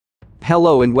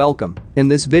Hello and welcome. In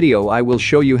this video I will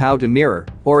show you how to mirror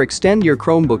or extend your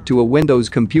Chromebook to a Windows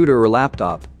computer or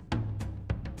laptop.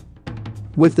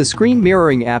 With the screen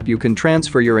mirroring app you can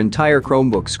transfer your entire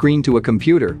Chromebook screen to a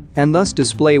computer and thus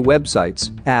display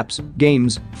websites, apps,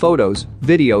 games, photos,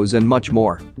 videos and much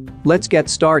more. Let's get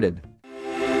started.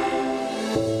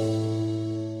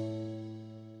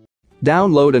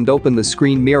 Download and open the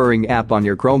screen mirroring app on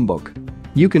your Chromebook.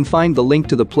 You can find the link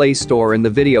to the Play Store in the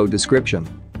video description.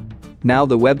 Now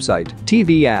the website,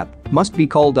 TV app, must be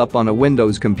called up on a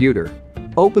Windows computer.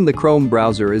 Open the Chrome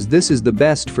browser as this is the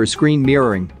best for screen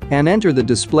mirroring and enter the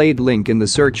displayed link in the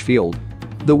search field.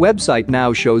 The website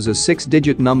now shows a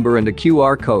 6-digit number and a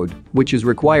QR code, which is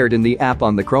required in the app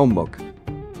on the Chromebook.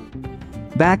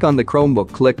 Back on the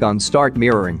Chromebook, click on Start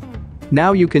Mirroring.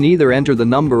 Now you can either enter the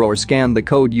number or scan the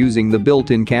code using the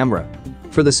built-in camera.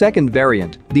 For the second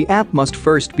variant, the app must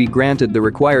first be granted the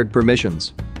required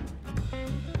permissions.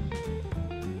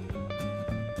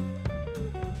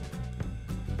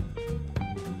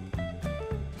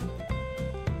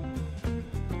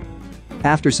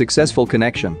 After successful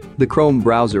connection, the Chrome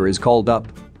browser is called up.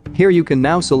 Here you can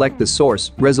now select the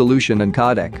source, resolution and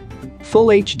codec. Full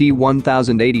HD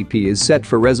 1080p is set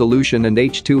for resolution and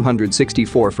H264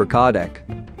 for codec.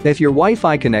 If your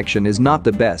Wi-Fi connection is not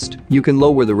the best, you can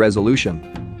lower the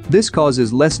resolution. This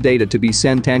causes less data to be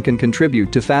sent and can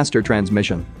contribute to faster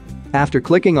transmission. After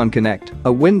clicking on Connect,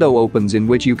 a window opens in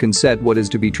which you can set what is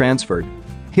to be transferred.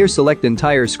 Here select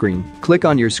entire screen, click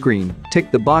on your screen,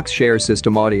 tick the box Share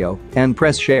System Audio, and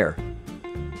press Share.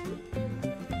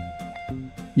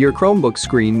 Your Chromebook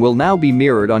screen will now be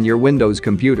mirrored on your Windows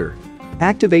computer.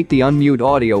 Activate the Unmute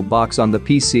Audio box on the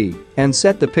PC and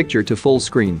set the picture to full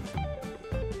screen.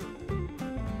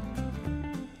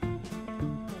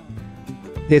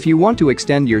 If you want to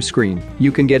extend your screen,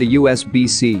 you can get a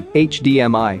USB-C,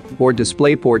 HDMI, or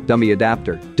DisplayPort dummy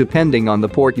adapter, depending on the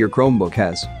port your Chromebook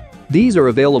has. These are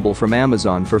available from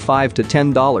Amazon for $5 to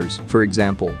 $10, for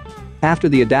example. After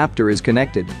the adapter is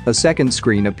connected, a second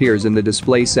screen appears in the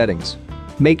display settings.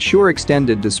 Make sure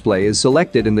Extended Display is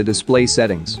selected in the display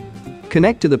settings.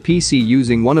 Connect to the PC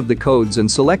using one of the codes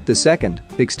and select the second,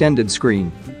 extended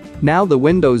screen. Now the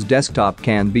Windows desktop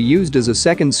can be used as a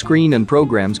second screen and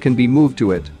programs can be moved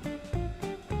to it.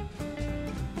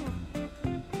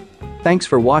 Thanks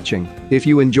for watching. If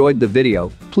you enjoyed the video,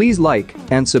 please like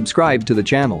and subscribe to the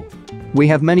channel. We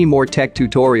have many more tech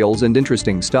tutorials and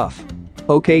interesting stuff.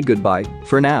 Okay, goodbye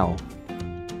for now.